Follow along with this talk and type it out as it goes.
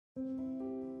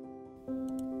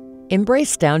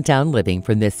Embrace downtown living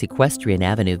from this Equestrian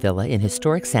Avenue Villa in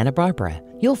historic Santa Barbara.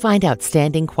 You'll find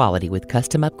outstanding quality with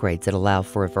custom upgrades that allow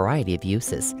for a variety of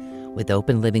uses. With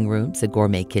open living rooms, a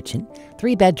gourmet kitchen,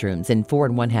 3 bedrooms, and 4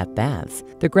 1/2 baths.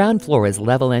 The ground floor is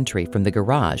level entry from the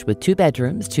garage with 2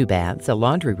 bedrooms, 2 baths, a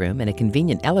laundry room, and a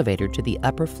convenient elevator to the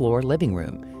upper floor living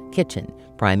room, kitchen,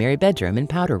 primary bedroom, and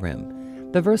powder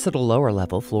room. The versatile lower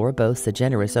level floor boasts a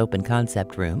generous open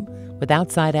concept room with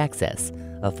outside access,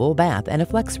 a full bath, and a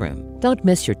flex room. Don't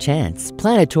miss your chance.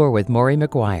 Plan a tour with Maurie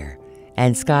McGuire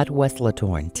and Scott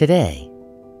Westlatorn today.